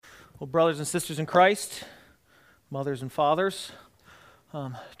Well, brothers and sisters in Christ, mothers and fathers,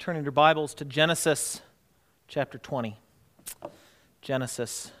 turning your Bibles to Genesis chapter 20.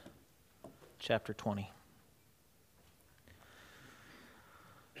 Genesis chapter 20.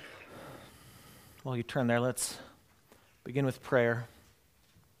 While you turn there, let's begin with prayer.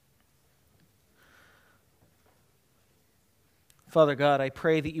 Father God, I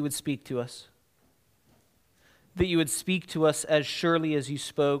pray that you would speak to us, that you would speak to us as surely as you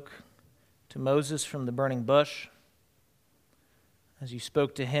spoke to Moses from the burning bush, as you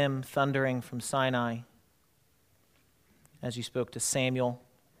spoke to him thundering from Sinai, as you spoke to Samuel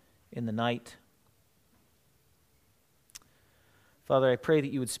in the night. Father, I pray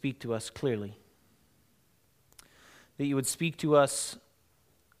that you would speak to us clearly, that you would speak to us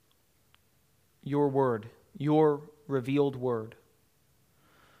your word, your revealed word,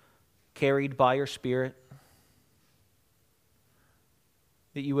 carried by your Spirit,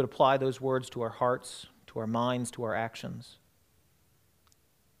 that you would apply those words to our hearts, to our minds, to our actions.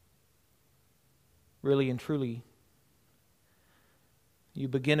 Really and truly, you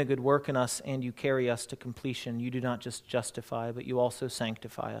begin a good work in us and you carry us to completion. You do not just justify, but you also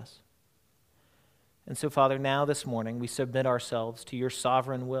sanctify us. And so, Father, now this morning we submit ourselves to your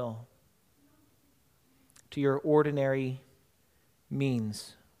sovereign will, to your ordinary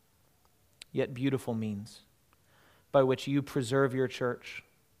means, yet beautiful means, by which you preserve your church.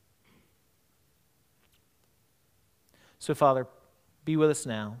 So, Father, be with us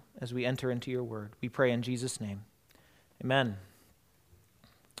now as we enter into your word. We pray in Jesus' name. Amen.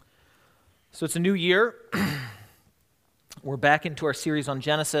 So it's a new year. We're back into our series on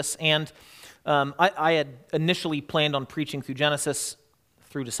Genesis, and I had initially planned on preaching through Genesis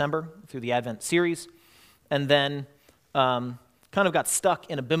through December, through the Advent series, and then kind of got stuck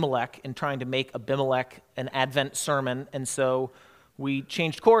in Abimelech and trying to make Abimelech an Advent sermon, and so we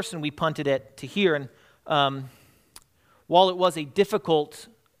changed course and we punted it to here. And while it was a difficult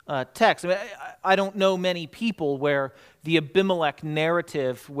text, I don't know many people where the Abimelech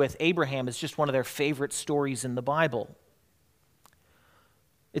narrative with Abraham is just one of their favorite stories in the Bible.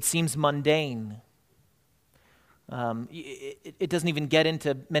 It seems mundane. It doesn't even get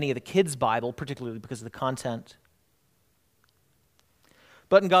into many of the kids' Bible, particularly because of the content.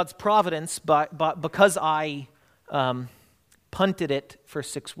 But in God's providence, because I punted it for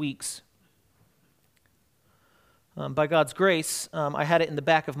 6 weeks, by God's grace, I had it in the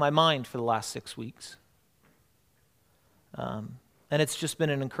back of my mind for the last 6 weeks. And it's just been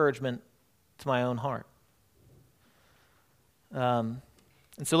an encouragement to my own heart. And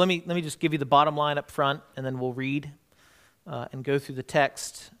so let me just give you the bottom line up front, and then we'll read and go through the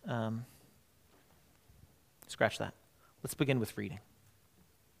text. Scratch that. Let's begin with reading.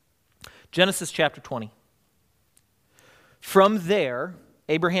 Genesis chapter 20. From there,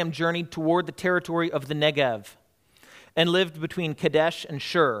 Abraham journeyed toward the territory of the Negev and lived between Kadesh and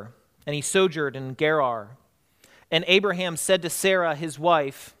Shur, and he sojourned in Gerar. And Abraham said of Sarah his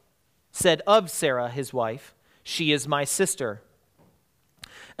wife, "She is my sister."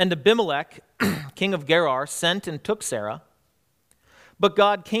 And Abimelech, king of Gerar, sent and took Sarah. But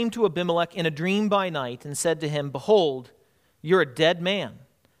God came to Abimelech in a dream by night and said to him, "Behold, you're a dead man,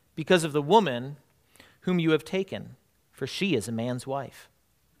 because of the woman whom you have taken, for she is a man's wife."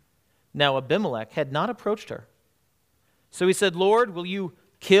 Now Abimelech had not approached her. So he said, "Lord, will you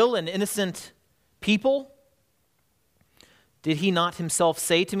kill an innocent people? Did he not himself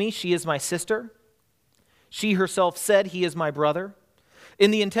say to me, 'She is my sister'? She herself said, 'He is my brother.'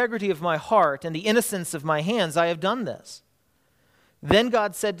 In the integrity of my heart and the innocence of my hands, I have done this." Then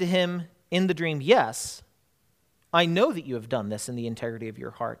God said to him in the dream, "Yes, I know that you have done this in the integrity of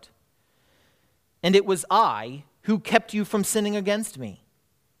your heart. And it was I who kept you from sinning against me.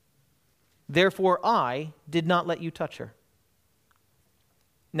 Therefore I did not let you touch her.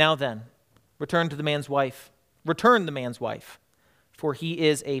 Now then, return the man's wife, for he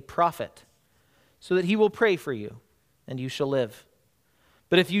is a prophet, so that he will pray for you, and you shall live.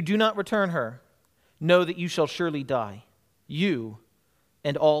 But if you do not return her, know that you shall surely die, you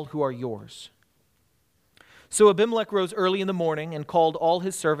and all who are yours." So Abimelech rose early in the morning and called all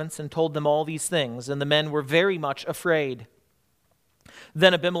his servants and told them all these things, and the men were very much afraid.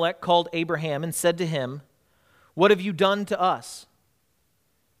 Then Abimelech called Abraham and said to him, "What have you done to us?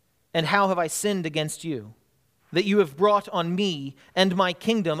 And how have I sinned against you, that you have brought on me and my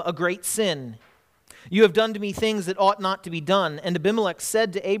kingdom a great sin? You have done to me things that ought not to be done." And Abimelech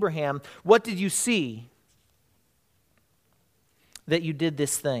said to Abraham, "What did you see that you did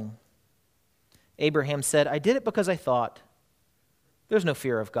this thing?" Abraham said, "I did it because I thought, there's no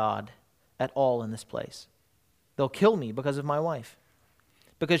fear of God at all in this place. They'll kill me because of my wife."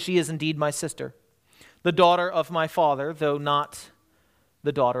 because she is indeed my sister, the daughter of my father, though not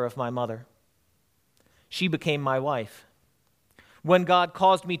the daughter of my mother. She became my wife. When God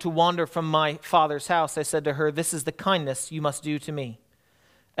caused me to wander from my father's house, I said to her, this is the kindness you must do to me.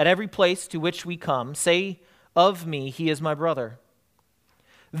 At every place to which we come, say of me, he is my brother.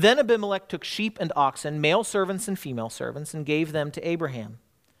 Then Abimelech took sheep and oxen, male servants and female servants, and gave them to Abraham,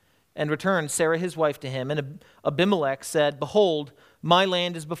 and returned Sarah his wife to him. And Abimelech said, behold, my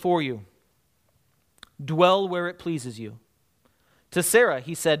land is before you. Dwell where it pleases you. To Sarah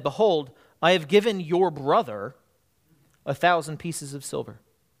he said, behold, I have given your brother 1,000 pieces of silver.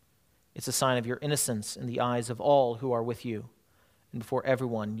 It's a sign of your innocence in the eyes of all who are with you, and before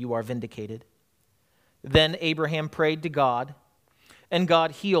everyone you are vindicated. Then Abraham prayed to God, and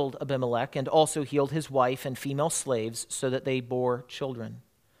God healed Abimelech and also healed his wife and female slaves so that they bore children.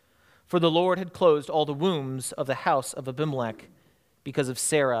 For the Lord had closed all the wombs of the house of Abimelech because of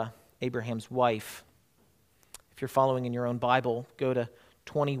Sarah, Abraham's wife. If you're following in your own Bible, go to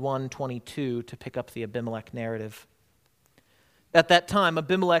 21:22 to pick up the Abimelech narrative. At that time,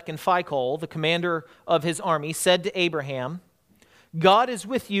 Abimelech and Phicol, the commander of his army, said to Abraham, God is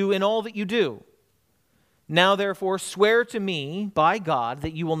with you in all that you do. Now, therefore, swear to me by God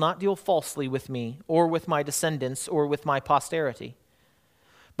that you will not deal falsely with me or with my descendants or with my posterity.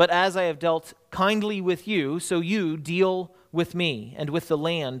 But as I have dealt kindly with you, so you deal with me and with the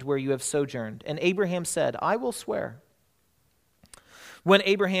land where you have sojourned. And Abraham said, I will swear. When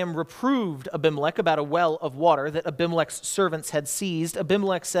Abraham reproved Abimelech about a well of water that Abimelech's servants had seized,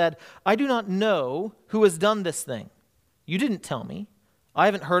 Abimelech said, I do not know who has done this thing. You didn't tell me. I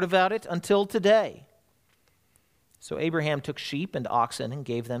haven't heard about it until today. So Abraham took sheep and oxen and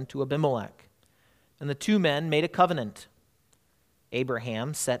gave them to Abimelech. And the two men made a covenant.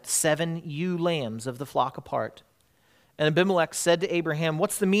 Abraham set 7 ewe lambs of the flock apart. And Abimelech said to Abraham,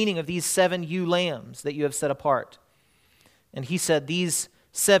 what's the meaning of these 7 ewe lambs that you have set apart? And he said, these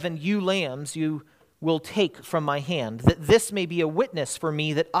 7 ewe lambs you will take from my hand, that this may be a witness for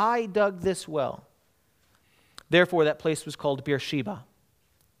me that I dug this well. Therefore that place was called Beersheba,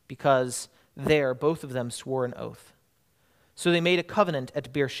 because there both of them swore an oath. So they made a covenant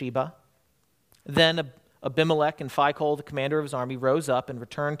at Beersheba. Then Abimelech and Phicol, the commander of his army, rose up and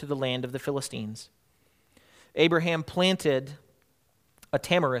returned to the land of the Philistines. Abraham planted a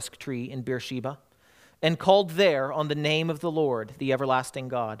tamarisk tree in Beersheba, and called there on the name of the Lord, the everlasting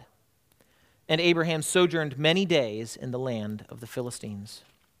God. And Abraham sojourned many days in the land of the Philistines.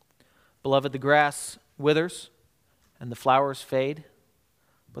 Beloved, the grass withers and the flowers fade,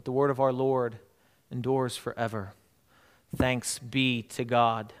 but the word of our Lord endures forever. Thanks be to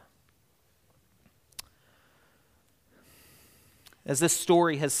God. As this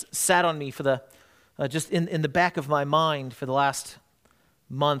story has sat on me for the just in the back of my mind for the last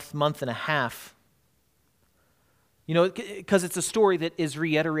month and a half, you know, because it's a story that is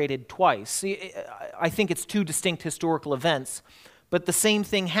reiterated twice. I think it's 2 distinct historical events, but the same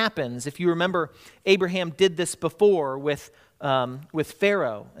thing happens. If you remember, Abraham did this before with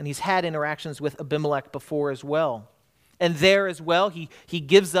Pharaoh, and he's had interactions with Abimelech before as well. And there as well, he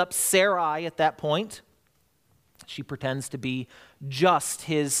gives up Sarai at that point. She pretends to be just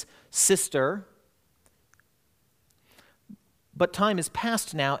his sister. But time has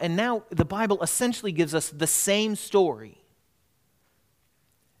passed now, and now the Bible essentially gives us the same story.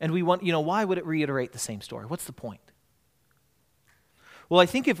 And we want, why would it reiterate the same story? What's the point? Well, I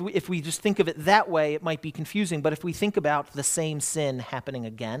think if we just think of it that way, it might be confusing. But if we think about the same sin happening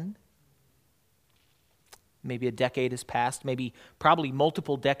again, maybe a decade has passed, probably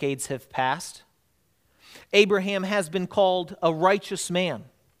multiple decades have passed. Abraham has been called a righteous man.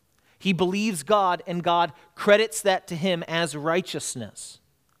 He believes God, and God credits that to him as righteousness.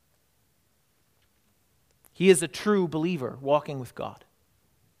 He is a true believer walking with God.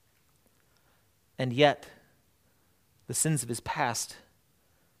 And yet, the sins of his past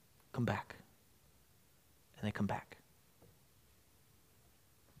come back. And they come back.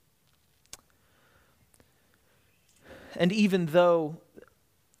 And even though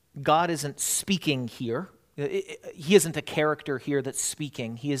God isn't speaking here, he isn't a character here that's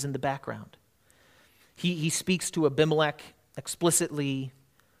speaking. He is in the background. He speaks to Abimelech explicitly.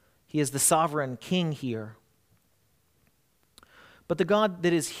 He is the sovereign king here. But the God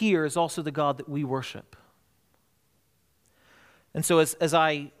that is here is also the God that we worship. And so as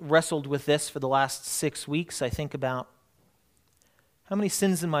I wrestled with this for the last 6 weeks, I think about how many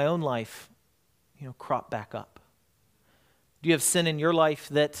sins in my own life, crop back up. Do you have sin in your life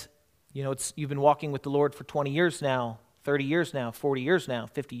that you've been walking with the Lord for 20 years now, 30 years now, 40 years now,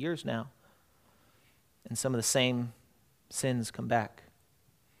 50 years now, and some of the same sins come back?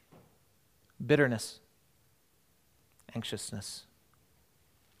 bitterness, anxiousness,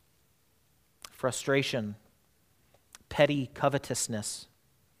 frustration, petty covetousness,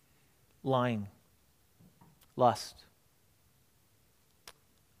 lying, lust.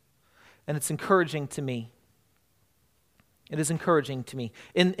 And it's encouraging to me. It is encouraging to me.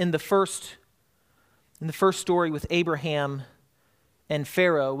 In the first story with Abraham and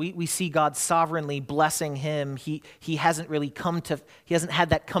Pharaoh, we see God sovereignly blessing him. He hasn't had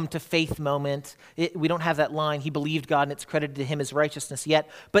that come to faith moment. We don't have that line, he believed God and it's credited to him as righteousness yet.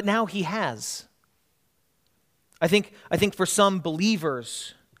 But now he has. I think for some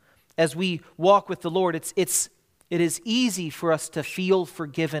believers, as we walk with the Lord, it is easy for us to feel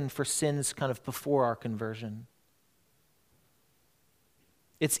forgiven for sins kind of before our conversion.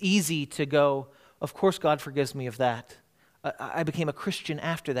 It's easy to go, of course God forgives me of that. I became a Christian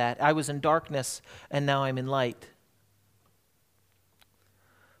after that. I was in darkness and now I'm in light.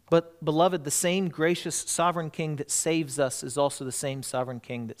 But beloved, the same gracious sovereign King that saves us is also the same sovereign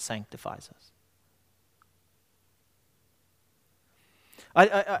King that sanctifies us.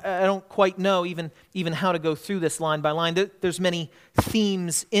 I don't quite know even how to go through this line by line. There's many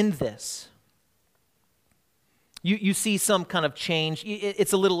themes in this. You see some kind of change.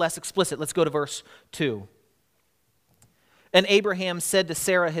 It's a little less explicit. Let's go to verse 2. And Abraham said to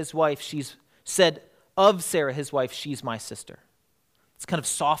Sarah his wife, she's my sister. It's kind of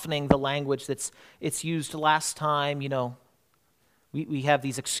softening the language it's used last time. We have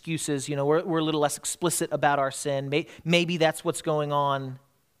these excuses. We're a little less explicit about our sin. Maybe that's what's going on.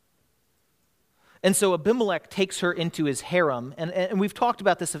 And so Abimelech takes her into his harem, and we've talked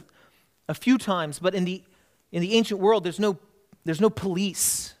about this a few times. But in the ancient world, there's no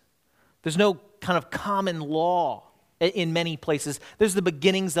police. There's no kind of common law in many places. There's the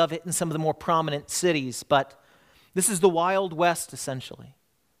beginnings of it in some of the more prominent cities, but this is the Wild West, essentially.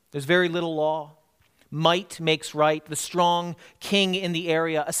 There's very little law. Might makes right. The strong king in the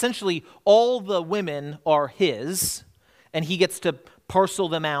area, essentially all the women are his, and he gets to parcel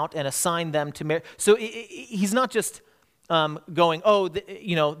them out and assign them to marry. So he's not just going,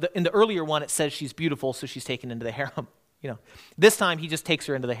 in the earlier one it says she's beautiful, so she's taken into the harem. This time he just takes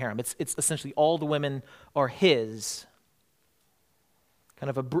her into the harem. It's essentially all the women are his. Kind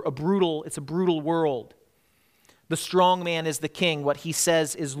of a brutal world. The strong man is the king. What he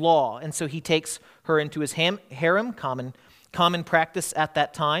says is law. And so he takes her into his harem, common practice at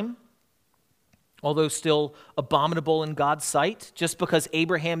that time, although still abominable in God's sight. Just because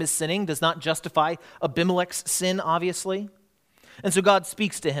Abraham is sinning does not justify Abimelech's sin, obviously. And so God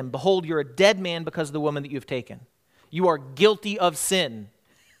speaks to him, "Behold, you're a dead man because of the woman that you've taken. You are guilty of sin."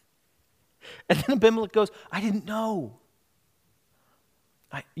 And then Abimelech goes, "I didn't know.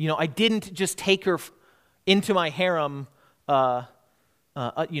 I didn't just take her into my harem,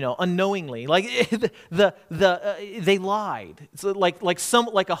 unknowingly." Like they lied. It's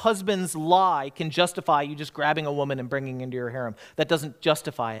like a husband's lie can justify you just grabbing a woman and bringing into your harem. That doesn't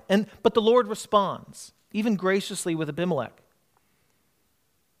justify it. But the Lord responds, even graciously with Abimelech.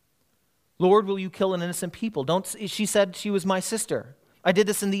 "Lord, will you kill an innocent people? She said she was my sister. I did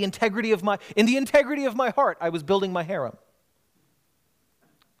this in the integrity of my heart. I was building my harem."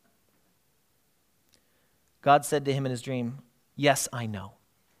 God said to him in his dream, "Yes, I know.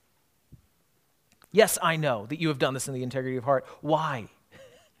 Yes, I know that you have done this in the integrity of heart. Why?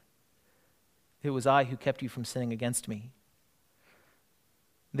 It was I who kept you from sinning against me.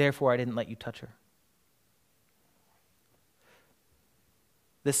 Therefore, I didn't let you touch her."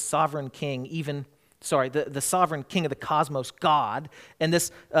 This sovereign king, the sovereign king of the cosmos, God, and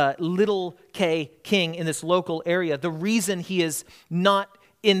this little k king in this local area, the reason he is not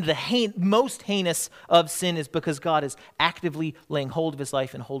in the most heinous of sin is because God is actively laying hold of his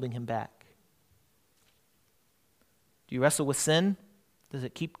life and holding him back. Do you wrestle with sin? Does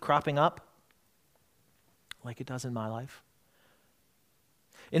it keep cropping up like it does in my life?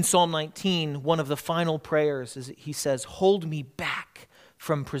 In Psalm 19, one of the final prayers is he says, "Hold me back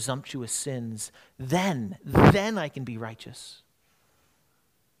from presumptuous sins. Then I can be righteous."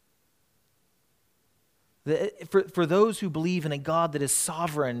 For those who believe in a God that is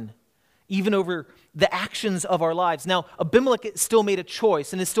sovereign, even over the actions of our lives. Now, Abimelech still made a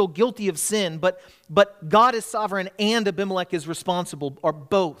choice and is still guilty of sin, but God is sovereign and Abimelech is responsible, or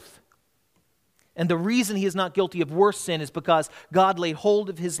both. And the reason he is not guilty of worse sin is because God laid hold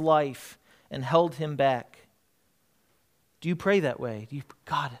of his life and held him back. Do you pray that way?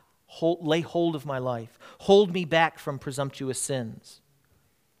 God, lay hold of my life. Hold me back from presumptuous sins.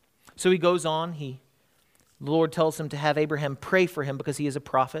 So he goes on, the Lord tells him to have Abraham pray for him because he is a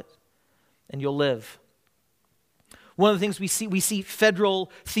prophet, and you'll live. One of the things we see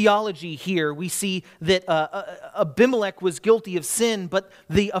federal theology here. We see that Abimelech was guilty of sin, but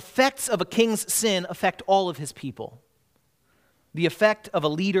the effects of a king's sin affect all of his people. The effect of a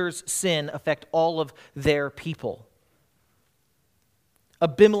leader's sin affect all of their people.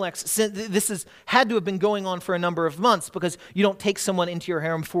 Abimelech's sin, this had to have been going on for a number of months, because you don't take someone into your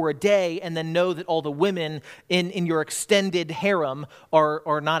harem for a day and then know that all the women in your extended harem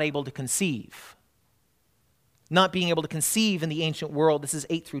are not able to conceive. Not being able to conceive in the ancient world, this is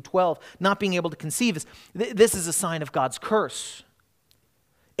 8 through 12, not being able to conceive, this is a sign of God's curse.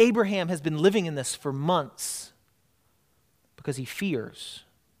 Abraham has been living in this for months because he fears.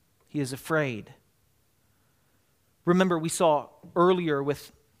 He is afraid. Remember, we saw earlier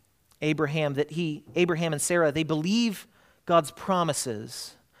with Abraham that Abraham and Sarah, they believe God's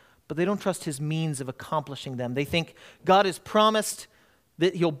promises, but they don't trust his means of accomplishing them. They think God has promised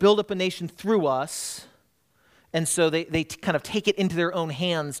that he'll build up a nation through us, and so they kind of take it into their own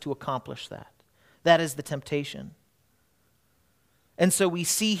hands to accomplish that. That is the temptation. And so we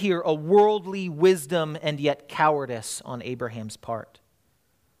see here a worldly wisdom and yet cowardice on Abraham's part.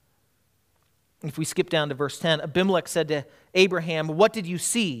 If we skip down to verse 10, Abimelech said to Abraham, "What did you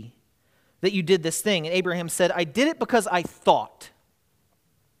see that you did this thing?" And Abraham said, "I did it because I thought."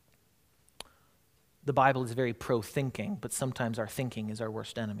 The Bible is very pro-thinking, but sometimes our thinking is our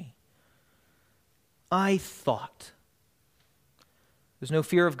worst enemy. I thought. There's no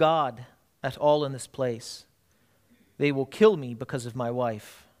fear of God at all in this place. They will kill me because of my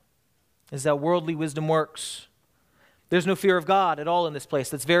wife. Is that worldly wisdom works? There's no fear of God at all in this place.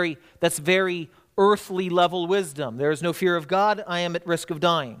 That's very earthly level wisdom. There is no fear of God. I am at risk of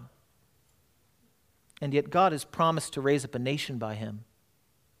dying. And yet God has promised to raise up a nation by him.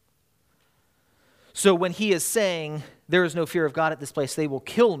 So when he is saying, there is no fear of God at this place, they will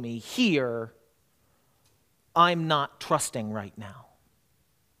kill me, here, I'm not trusting right now.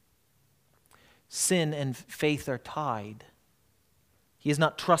 Sin and faith are tied. He is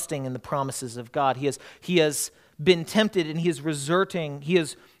not trusting in the promises of God. He has been tempted, and he is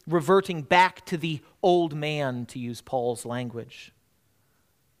reverting back to the old man, to use Paul's language.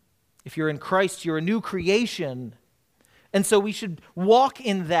 If you're in Christ, you're a new creation. And so we should walk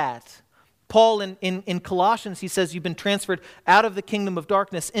in that. Paul in Colossians, he says, you've been transferred out of the kingdom of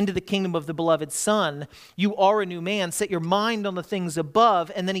darkness into the kingdom of the beloved Son. You are a new man. Set your mind on the things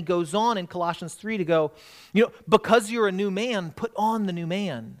above. And then he goes on in Colossians 3 to go, because you're a new man, put on the new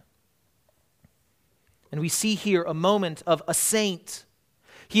man. And we see here a moment of a saint.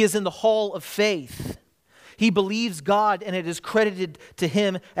 He is in the hall of faith. He believes God, and it is credited to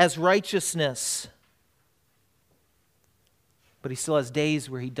him as righteousness. But he still has days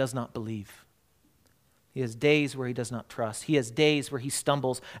where he does not believe. He has days where he does not trust. He has days where he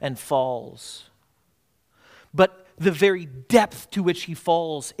stumbles and falls. But the very depth to which he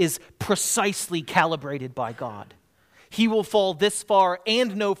falls is precisely calibrated by God. He will fall this far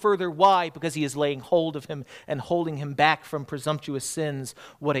and no further. Why? Because he is laying hold of him and holding him back from presumptuous sins.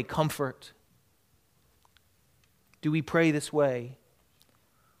 What a comfort. Do we pray this way?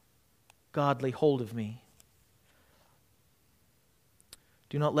 God, lay hold of me.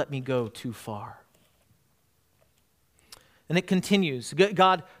 Do not let me go too far. And it continues.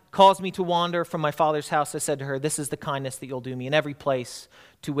 God caused me to wander from my father's house. I said to her, this is the kindness that you'll do me. In every place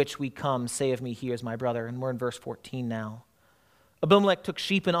to which we come, say of me, he is my brother. And we're in verse 14 now. Abimelech took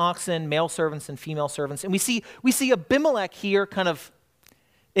sheep and oxen, male servants and female servants. And we see Abimelech here kind of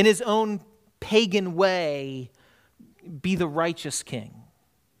in his own pagan way be the righteous king.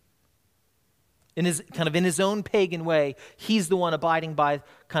 In his own pagan way, he's the one abiding by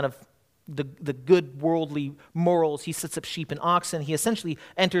kind of the good worldly morals. He sets up sheep and oxen. He essentially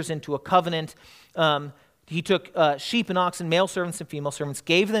enters into a covenant. He took sheep and oxen, male servants and female servants,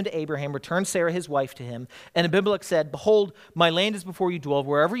 gave them to Abraham, returned Sarah his wife to him. And Abimelech said, behold, my land is before you, dwell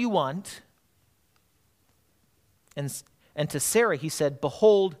wherever you want. And to Sarah he said,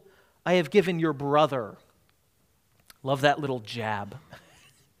 behold, I have given your brother. Love that little jab.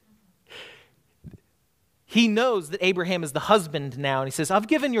 He knows that Abraham is the husband now, and he says, I've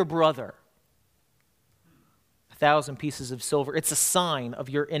given your brother 1,000 pieces of silver. It's a sign of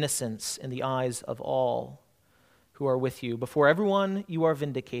your innocence in the eyes of all who are with you. Before everyone, you are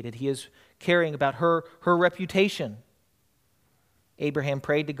vindicated. He is caring about her reputation. Abraham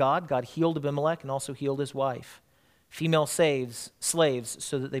prayed to God. God healed Abimelech and also healed his wife. Female slaves,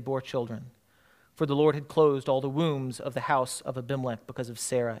 so that they bore children. For the Lord had closed all the wombs of the house of Abimelech because of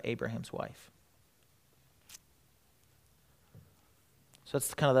Sarah, Abraham's wife. So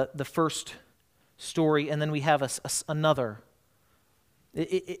that's kind of the first story, and then we have another.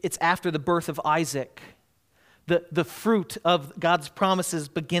 It's after the birth of Isaac. the fruit of God's promises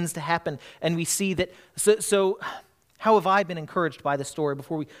begins to happen. And we see that, so how have I been encouraged by this story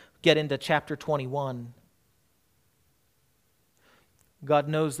before we get into chapter 21? God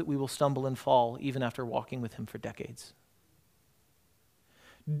knows that we will stumble and fall even after walking with him for decades.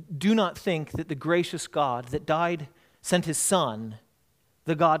 Do not think that the gracious God that sent his Son,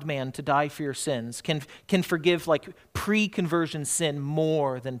 the God-man, to die for your sins, can forgive like pre-conversion sin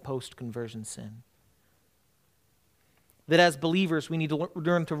more than post-conversion sin. That as believers, we need to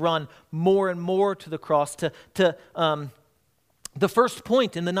learn to run more and more to the cross. The first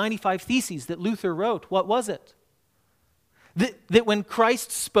point in the 95 Theses that Luther wrote, what was it? That when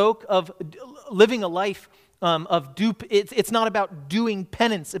Christ spoke of living a life it's not about doing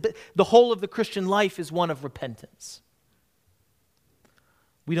penance. The whole of the Christian life is one of repentance.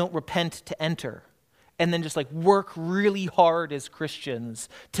 We don't repent to enter and then just like work really hard as Christians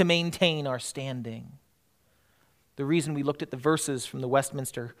to maintain our standing. The reason we looked at the verses from the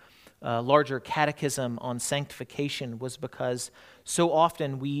Westminster larger catechism on sanctification was because so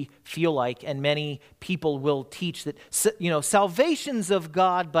often we feel like, and many people will teach that, salvation's of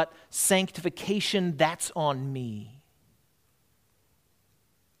God, but sanctification, that's on me.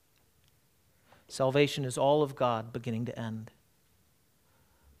 Salvation is all of God beginning to end.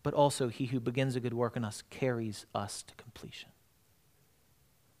 But also he who begins a good work in us carries us to completion.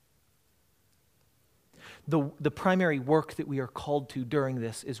 The primary work that we are called to during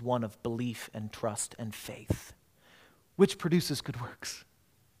this is one of belief and trust and faith, which produces good works.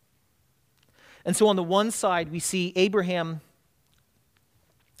 And so on the one side, we see Abraham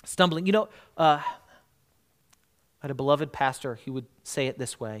stumbling. I had a beloved pastor who would say it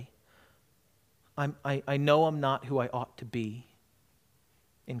this way: I know I'm not who I ought to be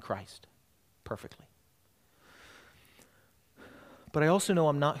in Christ perfectly. But I also know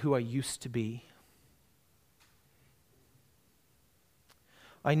I'm not who I used to be.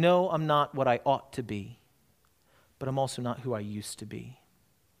 I know I'm not what I ought to be, but I'm also not who I used to be.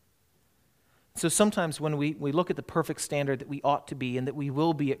 So sometimes when we look at the perfect standard that we ought to be and that we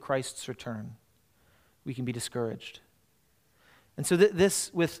will be at Christ's return, we can be discouraged. And so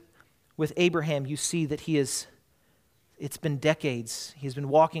this with Abraham, you see that it's been decades. He's been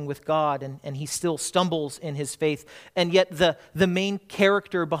walking with God and he still stumbles in his faith. And yet the main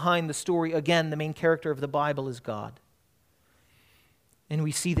character behind the story, again, the main character of the Bible is God. And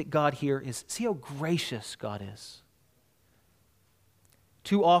we see that God here see how gracious God is.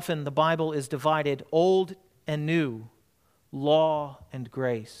 Too often the Bible is divided old and new, law and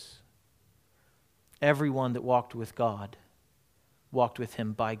grace. Everyone that walked with God walked with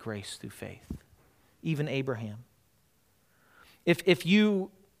him by grace through faith, even Abraham. If you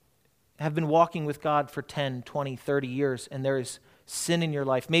have been walking with God for 10, 20, 30 years and there is sin in your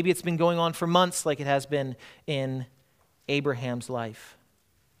life, maybe it's been going on for months like it has been in Abraham's life.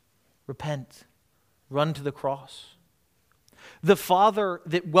 Repent. Run to the cross. The father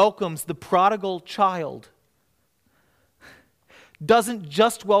that welcomes the prodigal child doesn't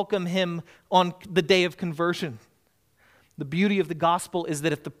just welcome him on the day of conversion. The beauty of the gospel is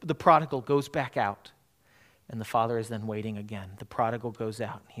that if the prodigal goes back out, and the father is then waiting again. The prodigal goes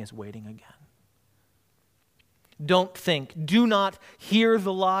out, and he is waiting again. Do not hear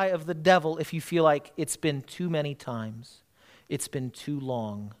the lie of the devil if you feel like it's been too many times. It's been too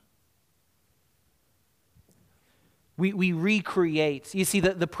long. We recreate. You see,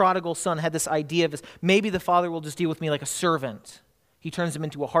 the prodigal son had this idea of maybe the father will just deal with me like a servant. He turns him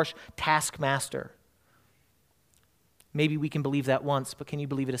into a harsh taskmaster. Maybe we can believe that once, but can you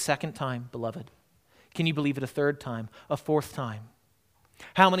believe it a second time, beloved? Can you believe it a third time, a fourth time?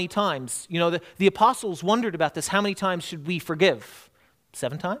 How many times? The apostles wondered about this. How many times should we forgive?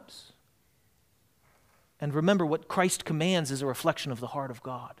 7 times? And remember, what Christ commands is a reflection of the heart of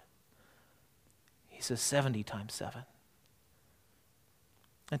God. He says 70 times 7.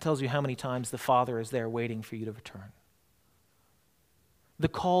 That tells you how many times the Father is there waiting for you to return. The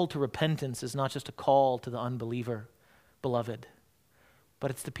call to repentance is not just a call to the unbeliever, beloved, but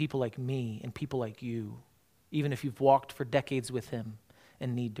it's to people like me and people like you. Even if you've walked for decades with him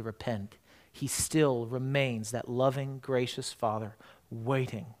and need to repent, he still remains that loving, gracious Father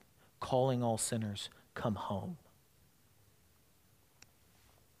waiting, calling all sinners, come home.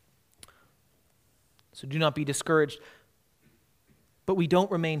 So do not be discouraged. But we don't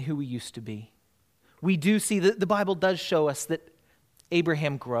remain who we used to be. We do see that the Bible does show us that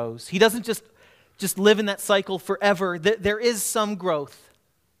Abraham grows. He doesn't just live in that cycle forever. There is some growth.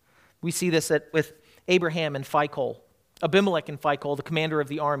 We see this with Abraham and Phicol, Abimelech and Phicol, the commander of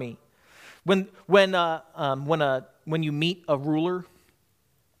the army. When you meet a ruler,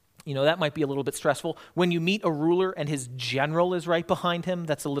 That might be a little bit stressful. When you meet a ruler and his general is right behind him,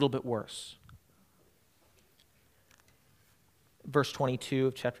 that's a little bit worse. Verse 22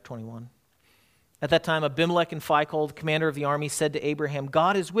 of chapter 21. At that time, Abimelech and Phicol, the commander of the army, said to Abraham,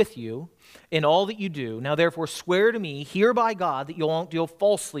 God is with you in all that you do. Now therefore swear to me, here by God, that you won't deal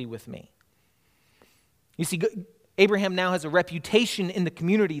falsely with me. You see, Abraham now has a reputation in the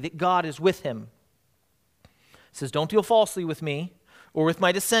community that God is with him. He says, don't deal falsely with me, or with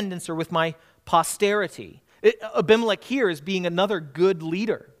my descendants, or with my posterity. Abimelech here is being another good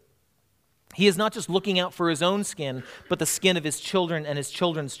leader. He is not just looking out for his own skin, but the skin of his children and his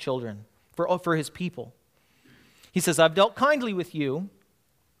children's children, for his people. He says, I've dealt kindly with you,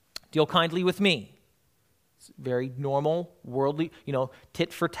 deal kindly with me. It's very normal, worldly,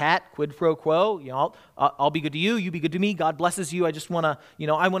 tit for tat, quid pro quo. I'll be good to you, you be good to me, God blesses you. I just want to,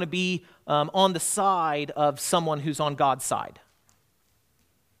 I want to be on the side of someone who's on God's side.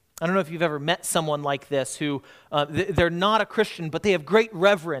 I don't know if you've ever met someone like this who, they're not a Christian, but they have great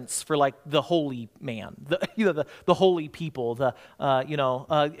reverence for like the holy man, the holy people.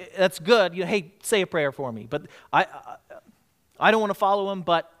 That's good. Hey, say a prayer for me. But I don't want to follow him,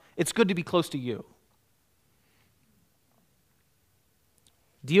 but it's good to be close to you.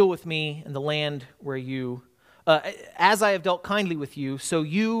 Deal with me in the land where you, as I have dealt kindly with you, so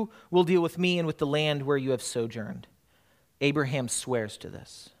you will deal with me and with the land where you have sojourned. Abraham swears to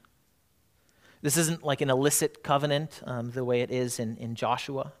this. This isn't like an illicit covenant the way it is in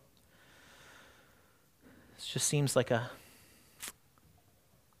Joshua. It just seems like a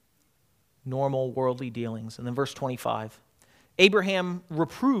normal worldly dealings. And then verse 25. Abraham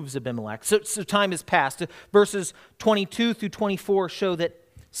reproves Abimelech. So time has passed. Verses 22 through 24 show that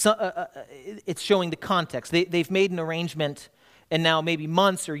it's showing the context. They've made an arrangement, and now maybe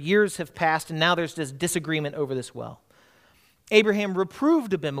months or years have passed, and now there's this disagreement over this well. Abraham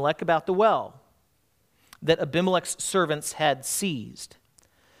reproved Abimelech about the well that Abimelech's servants had seized.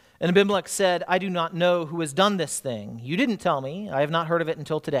 And Abimelech said, I do not know who has done this thing. You didn't tell me. I have not heard of it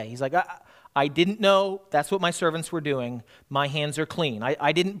until today. He's like, I didn't know. That's what my servants were doing. My hands are clean.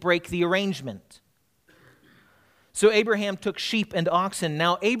 I didn't break the arrangement. So Abraham took sheep and oxen.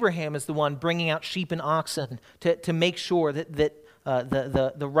 Now Abraham is the one bringing out sheep and oxen to make sure that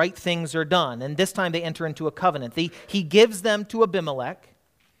the right things are done. And this time they enter into a covenant. He gives them to Abimelech.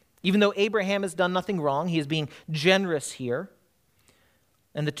 Even though Abraham has done nothing wrong, he is being generous here.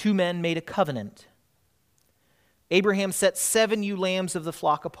 And the two men made a covenant. Abraham set 7 ewe lambs of the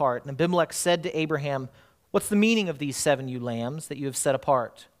flock apart. And Abimelech said to Abraham, what's the meaning of these 7 ewe lambs that you have set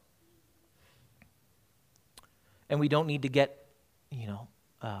apart? And we don't need to get,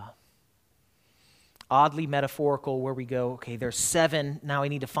 oddly metaphorical where we go, okay, there's 7, now I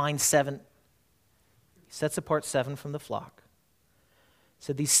need to find 7. He sets apart 7 from the flock.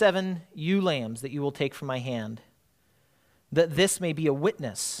 Said, these 7 ewe lambs that you will take from my hand, that this may be a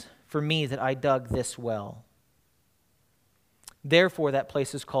witness for me that I dug this well. Therefore, that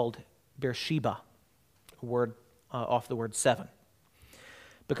place is called Beersheba, a word off the word 7,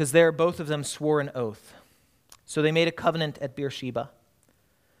 because there both of them swore an oath. So they made a covenant at Beersheba.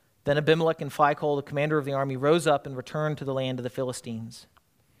 Then Abimelech and Phicol, the commander of the army, rose up and returned to the land of the Philistines.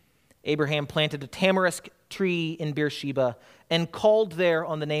 Abraham planted a tamarisk tree in Beersheba and called there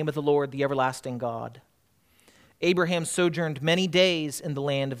on the name of the Lord, the everlasting God. Abraham sojourned many days in the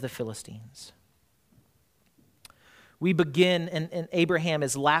land of the Philistines. We begin, and Abraham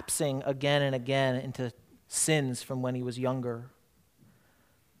is lapsing again and again into sins from when he was younger.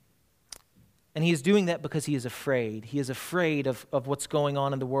 And he is doing that because he is afraid. He is afraid of what's going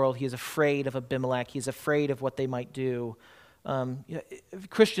on in the world. He is afraid of Abimelech. He is afraid of what they might do.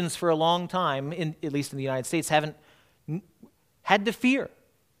 Christians for a long time, at least in the United States, haven't had to fear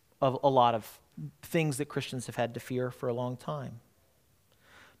of a lot of things that Christians have had to fear for a long time.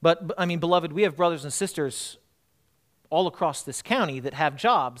 But beloved, we have brothers and sisters all across this county that have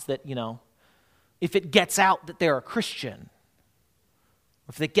jobs that, if it gets out that they're a Christian,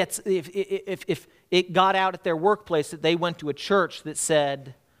 if it got out at their workplace that they went to a church that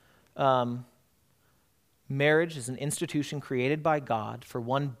said, marriage is an institution created by God for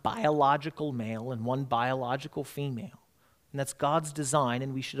one biological male and one biological female. And that's God's design,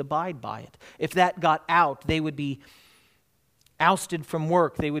 and we should abide by it. If that got out, they would be ousted from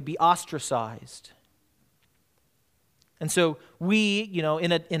work. They would be ostracized. And so we,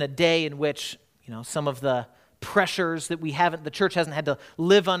 in a day in which, some of the pressures that the church hasn't had to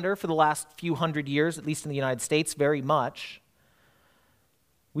live under for the last few hundred years, at least in the United States, very much,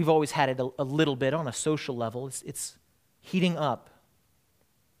 we've always had it a little bit on a social level. It's heating up.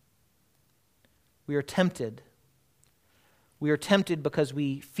 We are tempted We are tempted because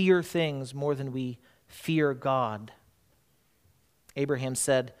we fear things more than we fear God. Abraham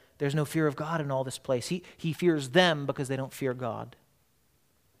said, there's no fear of God in all this place. He fears them because they don't fear God.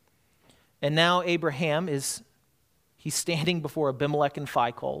 And now Abraham he's standing before Abimelech and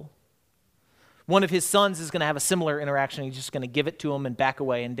Phicol. One of his sons is going to have a similar interaction. He's just going to give it to him and back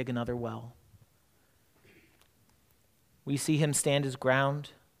away and dig another well. We see him stand his ground.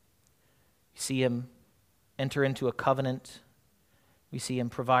 We see him enter into a covenant. We see him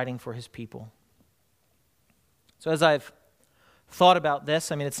providing for his people. So as I've thought about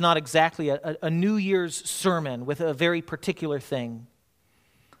this, it's not exactly a New Year's sermon with a very particular thing.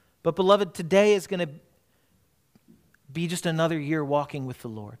 But beloved, today is going to be just another year walking with the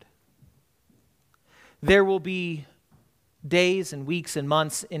Lord. There will be days and weeks and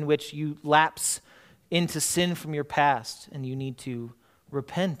months in which you lapse into sin from your past and you need to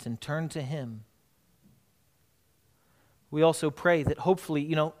repent and turn to Him. We also pray that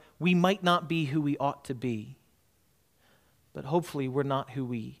hopefully, we might not be who we ought to be, but hopefully we're not who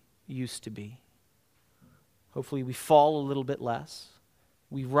we used to be. Hopefully we fall a little bit less.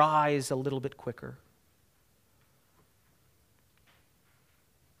 We rise a little bit quicker.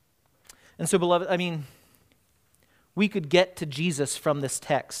 And so, beloved, we could get to Jesus from this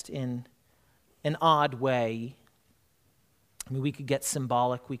text in an odd way. We could get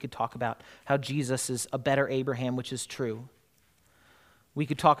symbolic. We could talk about how Jesus is a better Abraham, which is true. We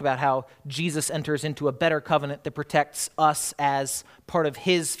could talk about how Jesus enters into a better covenant that protects us as part of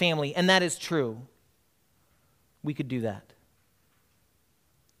His family, and that is true. We could do that.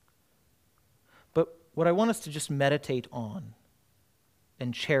 But what I want us to just meditate on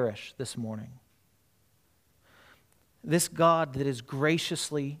and cherish this morning, this God that is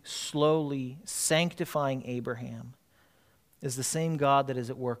graciously, slowly sanctifying Abraham, is the same God that is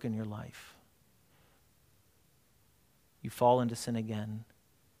at work in your life. You fall into sin again.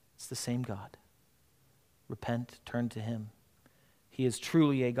 It's the same God. Repent, turn to Him. He is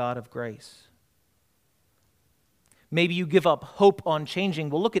truly a God of grace. Maybe you give up hope on changing.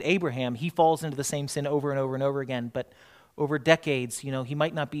 Well, look at Abraham. He falls into the same sin over and over and over again. But over decades, he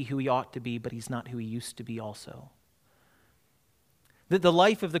might not be who he ought to be, but he's not who he used to be also. The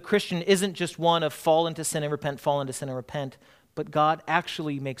life of the Christian isn't just one of fall into sin and repent, fall into sin and repent, but God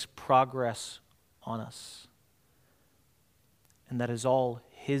actually makes progress on us. And that is all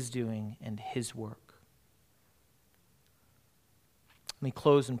His doing and His work. Let me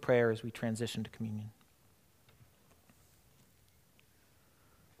close in prayer as we transition to communion.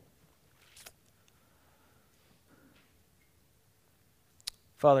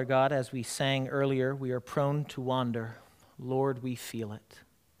 Father God, as we sang earlier, we are prone to wander. Lord, we feel it.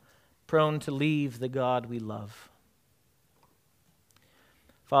 Prone to leave the God we love.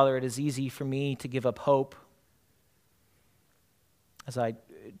 Father, it is easy for me to give up hope as I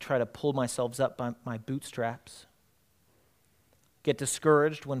try to pull myself up by my bootstraps. Get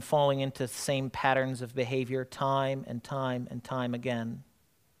discouraged when falling into the same patterns of behavior time and time and time again.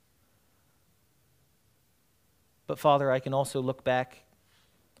 But Father, I can also look back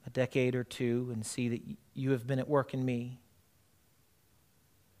a decade or two and see that you have been at work in me.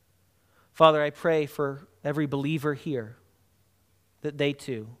 Father, I pray for every believer here that they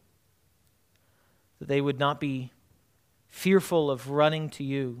too, that they would not be fearful of running to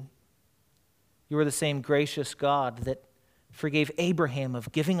you. You are the same gracious God that forgave Abraham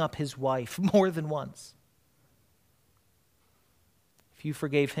of giving up his wife more than once. If you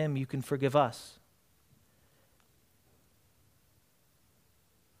forgave him, you can forgive us.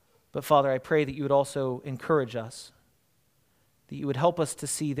 But Father, I pray that you would also encourage us, that you would help us to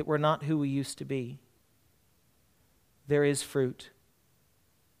see that we're not who we used to be. There is fruit.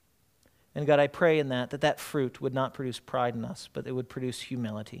 And God, I pray in that fruit would not produce pride in us, but it would produce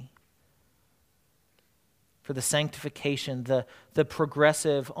humility. For the sanctification, the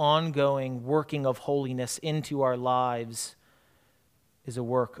progressive, ongoing working of holiness into our lives is a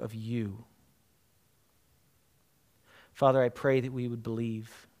work of you. Father, I pray that we would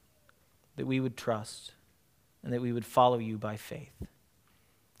believe, that we would trust, and that we would follow you by faith.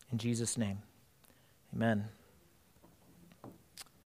 In Jesus' name, amen.